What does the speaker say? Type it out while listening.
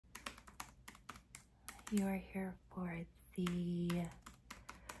You are here for the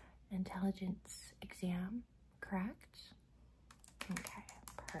intelligence exam, correct? Okay,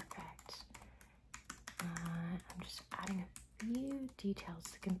 perfect. I'm just adding a few details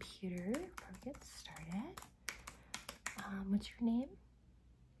to the computer before we get started. What's your name?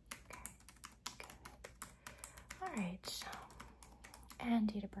 Okay, good. All right,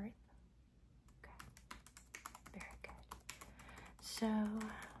 and date of birth? Okay, very good. So,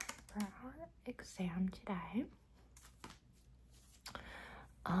 for our exam today,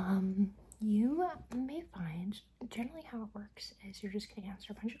 you may find generally how it works is you're just going to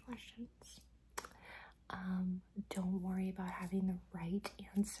answer a bunch of questions. Don't worry about having the right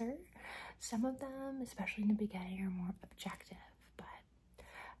answer. Some of them, especially in the beginning, are more objective, but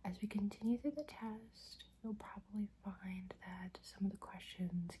as we continue through the test, you'll probably find that some of the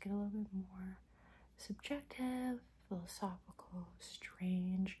questions get a little bit more subjective, philosophical,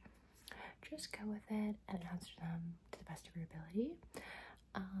 strange. Just go with it and answer them to the best of your ability.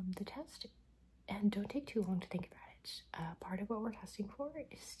 The test, and don't take too long to think about it. Part of what we're testing for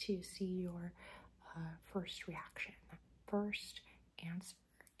is to see your first reaction. First answer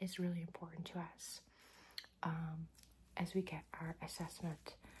is really important to us as we get our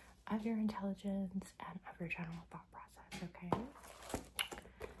assessment of your intelligence and of your general thought process, okay?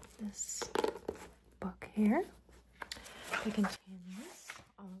 This book here, it contains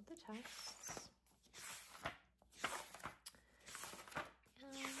all of the tests.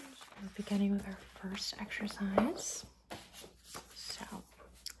 And we're beginning with our first exercise. So,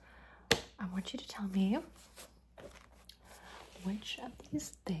 I want you to tell me which of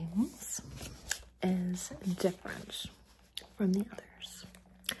these things is different from the others.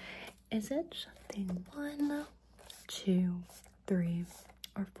 Is it thing 1, 2, 3,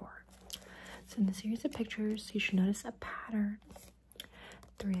 or 4? So in the series of pictures, you should notice a pattern.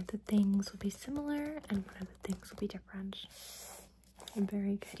 3 of the things will be similar and 1 of the things will be different.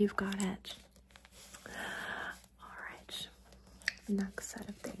 Very good, you've got it. All right, next set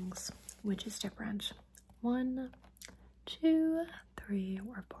of things. Which is different? 1, 2, 3,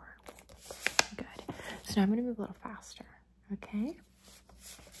 or 4? Good. So now I'm going to move a little faster, okay?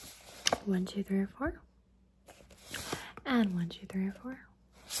 1, 2, 3, or 4? And 1, 2, 3, or 4?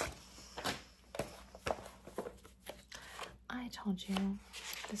 I told you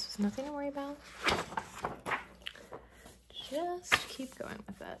this was nothing to worry about. Just keep going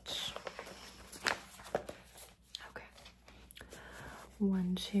with it. Okay.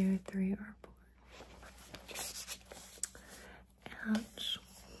 1, 2, 3, or 4? And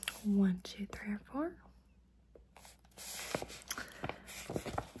 1, 2, 3, or 4?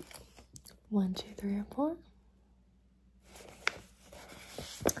 1, 2, 3, or 4?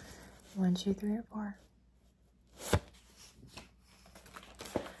 1, 2, 3, or 4?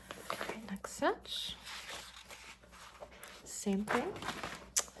 Okay, next set. Same thing.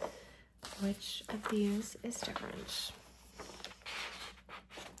 Which of these is different?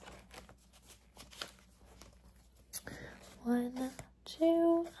 1,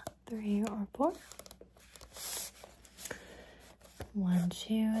 2, 3, or 4? 1,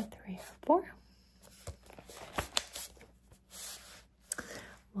 2, 3, or 4?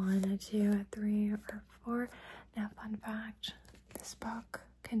 1, 2, 3, or 4. Now, fun fact, this book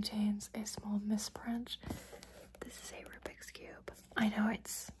contains a small misprint. This is a Rubik's Cube. I know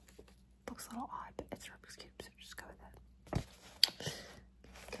looks a little odd, but it's Rubik's Cube, so just go with it.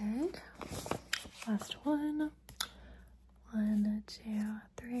 Good. Last one. 1, 2,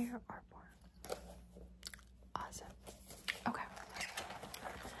 3, or 4. Awesome. Okay.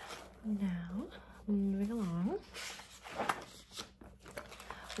 Now, moving along,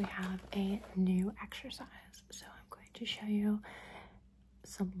 we have a new exercise. So I'm going to show you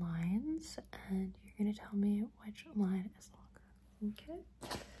some lines, and you're going to tell me which line is longer. Okay?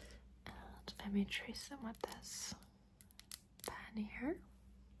 And I may trace them with this pen here.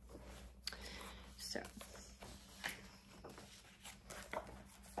 So,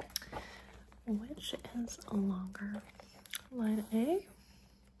 which is longer, line A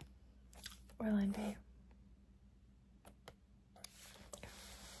or line B?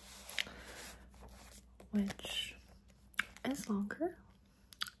 Which is longer?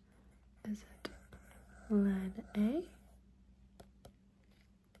 Is it line A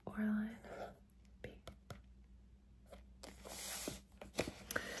or line B?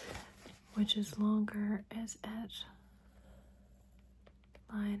 Which is longer? Is it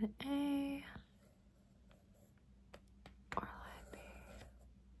line A or line B?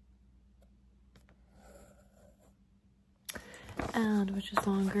 And which is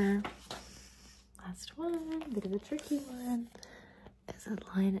longer? Last one, bit of a tricky one. Is it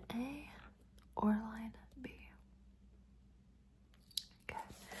line A or line B? Okay.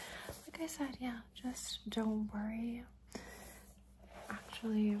 Like I said, yeah, just don't worry.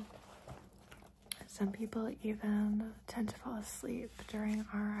 Actually, some people even tend to fall asleep during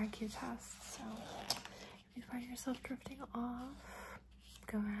our IQ tests, so if you find yourself drifting off,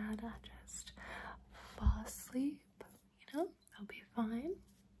 go ahead and just fall asleep, you know, that'll be fine.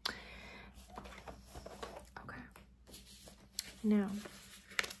 Okay. Now,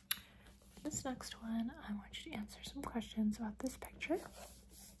 this next one, I want you to answer some questions about this picture.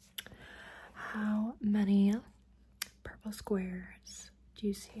 How many purple squares do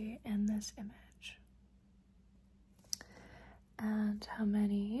you see in this image? And how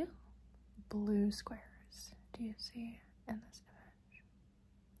many blue squares do you see in this image?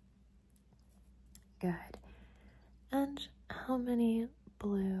 Good. And how many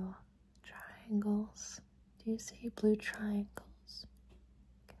blue triangles do you see? Blue triangles.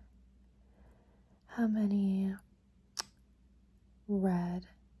 Okay. How many red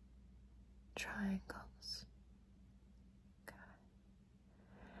triangles? Okay.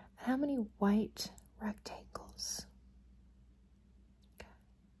 And how many white rectangles? Okay.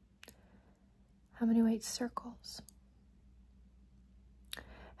 How many white circles?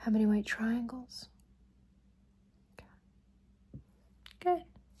 How many white triangles? Okay. Good.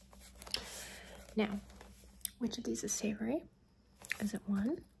 Now, which of these is savory? Is it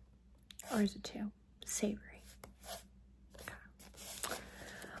 1 or is it 2? Savory. Okay.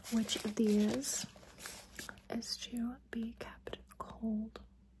 Which of these is to be kept cold?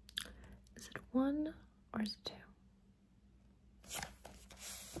 Is it 1 or is it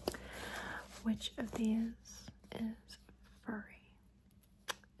 2? Which of these is furry?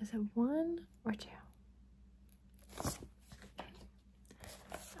 Is it 1 or 2?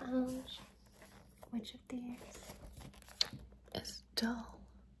 And which of these is dull?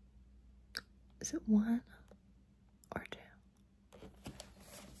 Is it 1 or 2?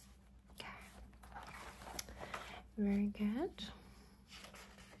 Okay. Very good.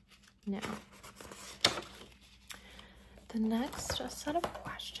 Now, the next set of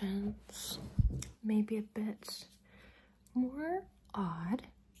questions may be a bit more odd,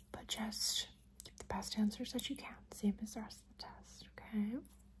 but just give the best answers that you can, same as the rest of the test, okay?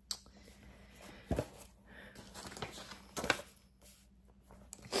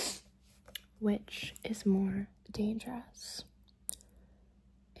 Which is more dangerous,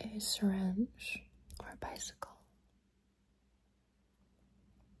 a syringe or a bicycle?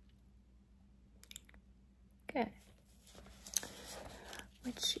 Good.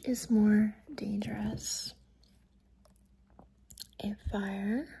 Which is more dangerous, a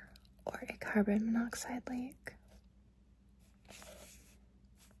fire or a carbon monoxide leak?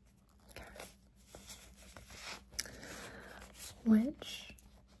 Okay. Which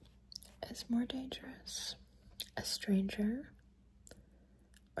is more dangerous, a stranger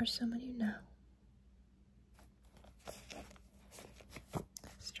or someone you know? A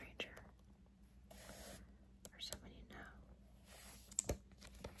stranger or someone you know?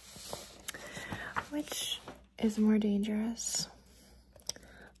 Which is more dangerous,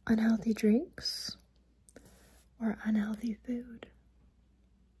 unhealthy drinks or unhealthy food?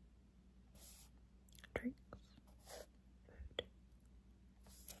 Drinks, food.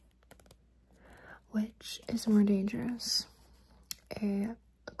 Which is more dangerous, a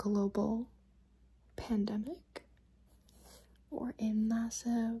global pandemic or a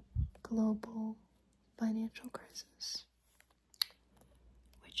massive global financial crisis?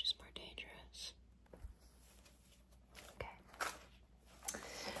 Which is more dangerous? Okay.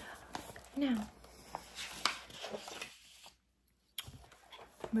 Now,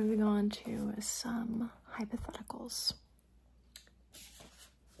 moving on to some hypotheticals.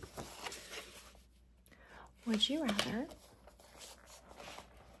 Would you rather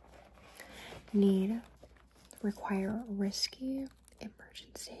require risky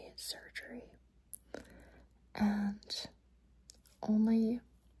emergency surgery and only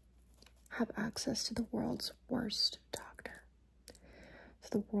have access to the world's worst doctor? So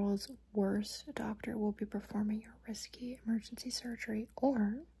the world's worst doctor will be performing your risky emergency surgery,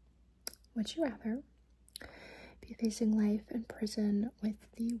 or would you rather be facing life in prison with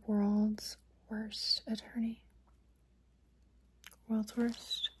the world's worst attorney? World's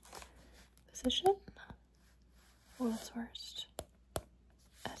worst physician? World's worst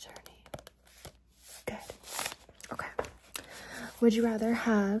attorney. Good. Okay. Would you rather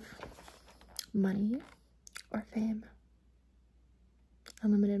have money or fame?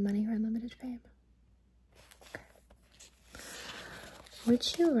 Unlimited money or unlimited fame? Okay.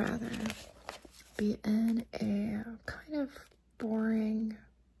 Would you rather be in a kind of boring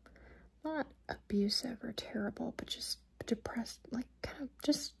not abusive or terrible, but just depressed, like kind of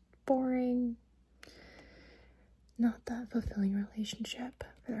just boring, not that fulfilling relationship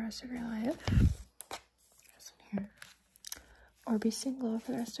for the rest of your life. This one here. Or be single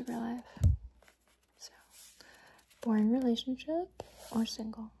for the rest of your life. So, boring relationship or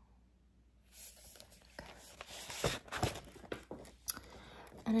single. Okay.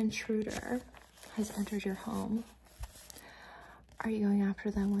 An intruder has entered your home. Are you going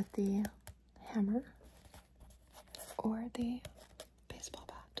after them with the hammer or the baseball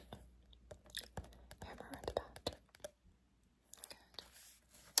bat? Hammer or the bat?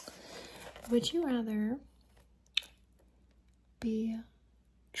 Good. Would you rather be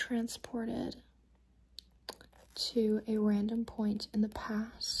transported to a random point in the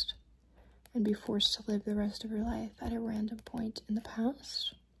past and be forced to live the rest of your life at a random point in the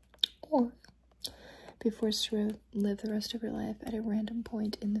past, or be forced to live the rest of your life at a random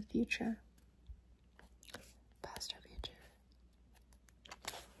point in the future? Past or future?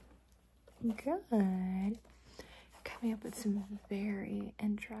 Good. Coming up with some very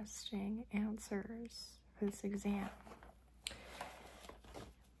interesting answers for this exam.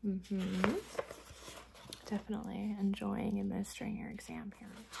 Definitely enjoying administering your exam here.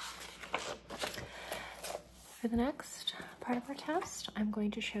 For the next part of our test, I'm going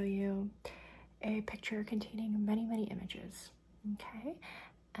to show you a picture containing many, many images, okay?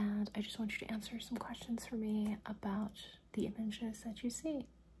 And I just want you to answer some questions for me about the images that you see,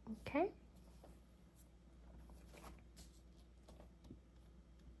 okay?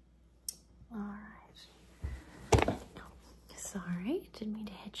 All right. Sorry, didn't mean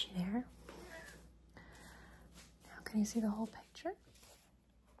to hit you there. Now, can you see the whole picture?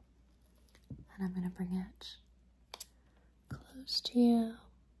 And I'm going to bring it close to you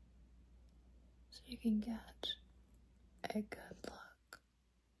so you can get a good look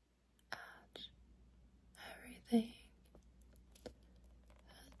at everything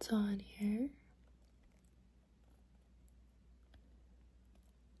that's on here.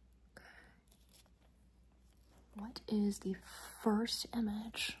 What is the first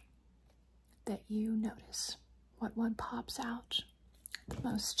image that you notice? What one pops out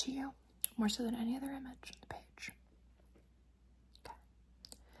most to you, more so than any other image on the page? Okay.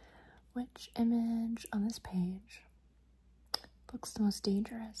 Which image on this page looks the most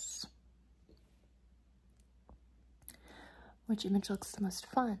dangerous? Which image looks the most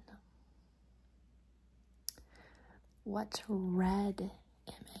fun? What red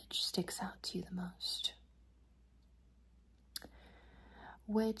image sticks out to you the most?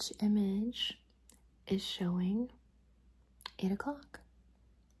 Which image is showing 8 o'clock?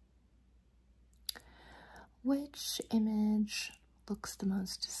 Which image looks the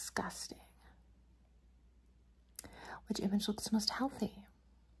most disgusting? Which image looks the most healthy?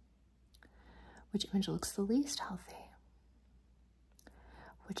 Which image looks the least healthy?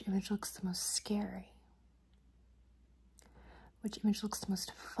 Which image looks the most scary? Which image looks the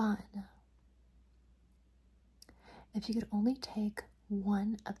most fun? If you could only take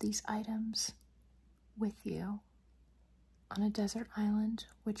one of these items with you on a desert island,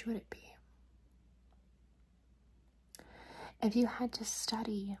 which would it be? If you had to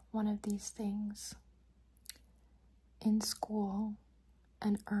study one of these things in school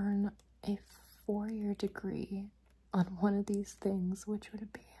and earn a 4-year degree on one of these things, which would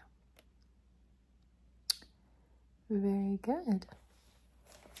it be? Very good.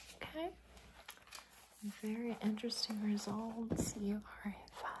 Okay. Very interesting results. You are a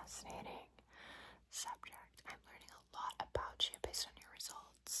fascinating subject. I'm learning a lot about you based on your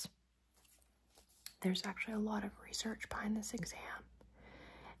results. There's actually a lot of research behind this exam,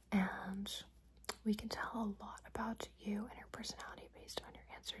 and we can tell a lot about you and your personality based on your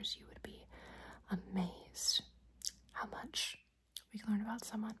answers. You would be amazed how much we can learn about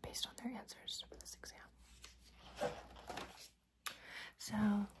someone based on their answers for this exam. So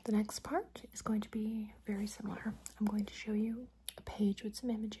the next part is going to be very similar. I'm going to show you a page with some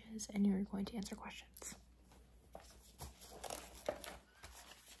images and you're going to answer questions.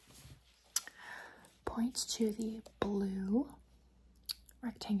 Point to the blue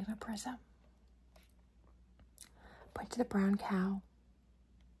rectangular prism. Point to the brown cow.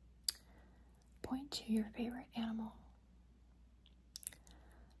 Point to your favorite animal.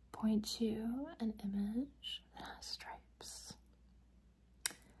 Point to an image that has stripes.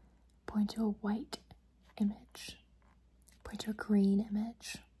 Point to a white image. Point to a green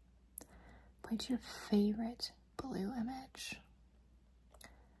image. Point to your favorite blue image.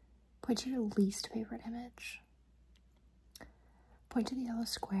 Point to your least favorite image. Point to the yellow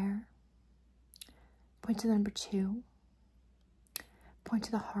square. Point to the number 2. Point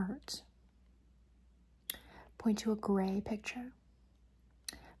to the heart. Point to a gray picture.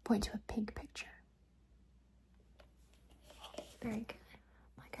 Point to a pink picture. Very good.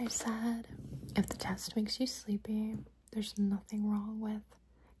 Like I said, if the test makes you sleepy, there's nothing wrong with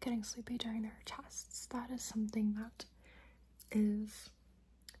getting sleepy during their tests. That is something that is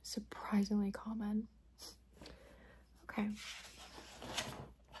surprisingly common. Okay.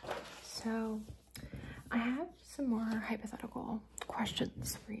 So I have some more hypothetical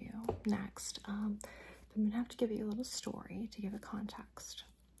questions for you next. I'm gonna have to give you a little story to give it context.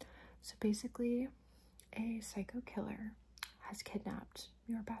 So basically, a psycho killer has kidnapped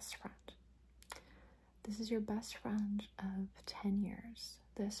your best friend. This is your best friend of 10 years.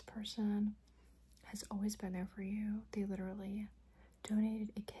 This person has always been there for you. They literally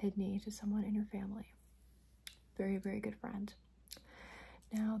donated a kidney to someone in your family. Very, very good friend.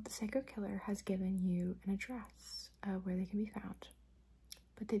 Now, the psycho killer has given you an address where they can be found,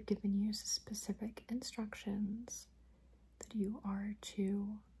 but they've given you specific instructions that you are to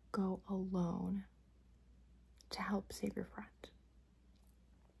go alone to help save your friend.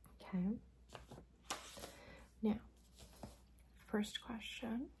 Okay. Now, first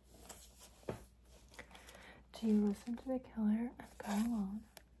question. Do you listen to the killer and go alone?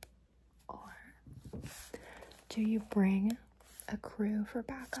 Or do you bring a crew for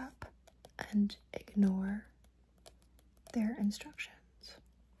backup and ignore their instructions?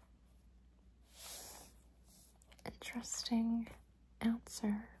 Interesting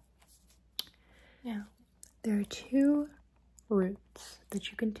answer. Now, there are two routes that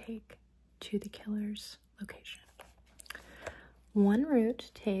you can take to the killer's location. One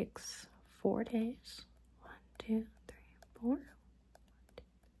route takes 4 days. 1, 2, 3, 4.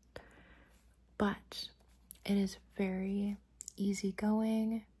 But it is very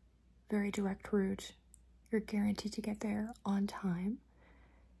easygoing, very direct route. You're guaranteed to get there on time.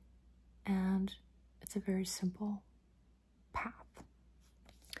 And it's a very simple path.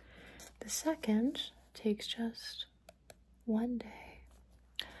 The second takes just 1 day,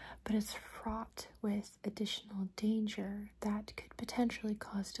 but it's fraught with additional danger that could potentially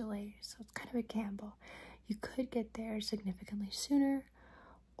cause delays. So it's kind of a gamble. You could get there significantly sooner,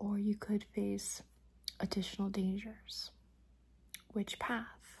 or you could face additional dangers. Which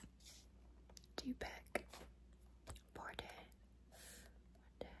path do you pick? 4 days.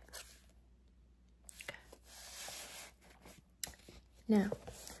 1 day. Okay. Now,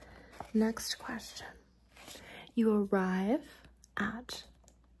 next question. You arrive at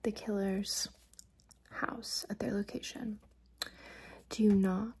the killer's house at their location. Do you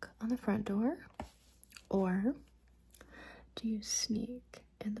knock on the front door, or do you sneak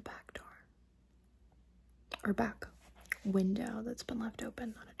in the back door? Or back window that's been left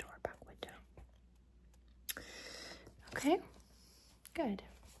open, not a door, back window. Okay, good.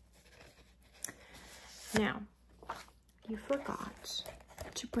 Now, you forgot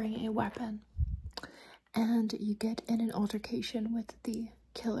to bring a weapon, and you get in an altercation with the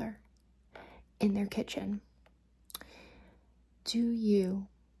killer in their kitchen. Do you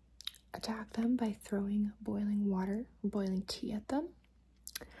attack them by throwing boiling water, boiling tea at them?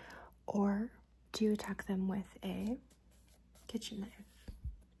 Or do you attack them with a kitchen knife?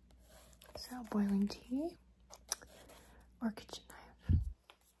 So boiling tea or kitchen knife?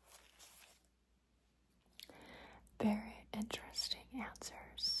 Very interesting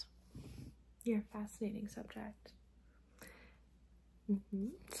answers. You're a fascinating subject.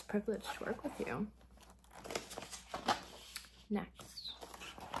 It's a privilege to work with you. Next.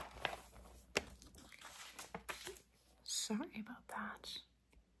 Sorry about that.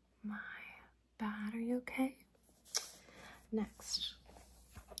 My bad. Are you okay? Next.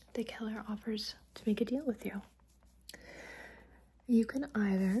 The killer offers to make a deal with you. You can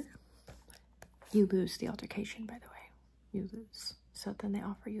either, you lose the altercation, by the way. You lose. So then they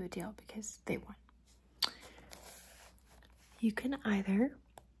offer you a deal because they won. You can either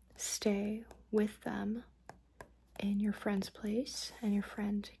stay with them in your friend's place and your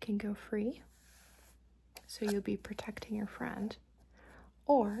friend can go free, so you'll be protecting your friend,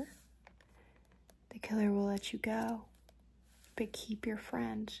 or the killer will let you go but keep your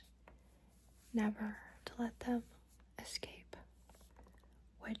friend, never to let them escape.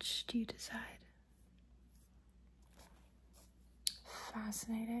 Which do you decide?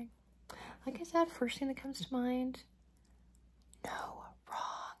 Fascinating. Like I said, first thing that comes to mind, no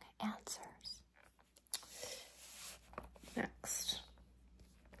wrong answers. Next.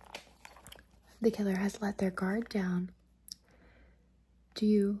 The killer has let their guard down. Do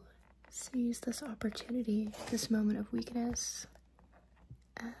you seize this opportunity, this moment of weakness,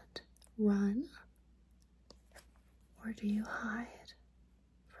 and run? Or do you hide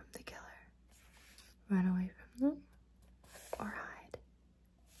from the killer? Run away from or hide?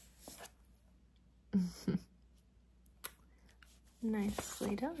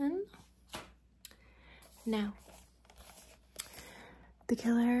 Nicely done. Now, the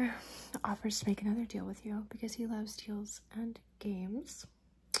killer offers to make another deal with you because he loves deals and games.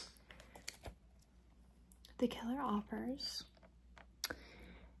 The killer offers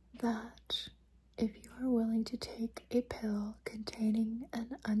that if you are willing to take a pill containing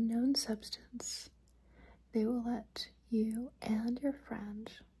an unknown substance, they will let you and your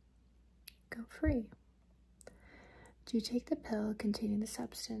friend go free. Do you take the pill containing the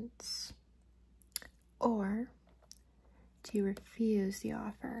substance, or do you refuse the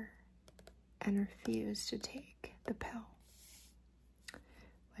offer and refuse to take the pill?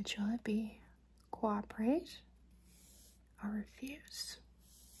 Which will it be? Cooperate or refuse?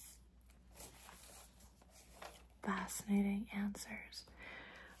 Fascinating answers.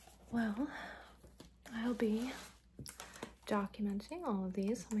 Well, I'll be documenting all of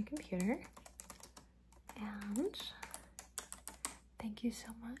these on my computer. And thank you so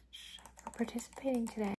much for participating today.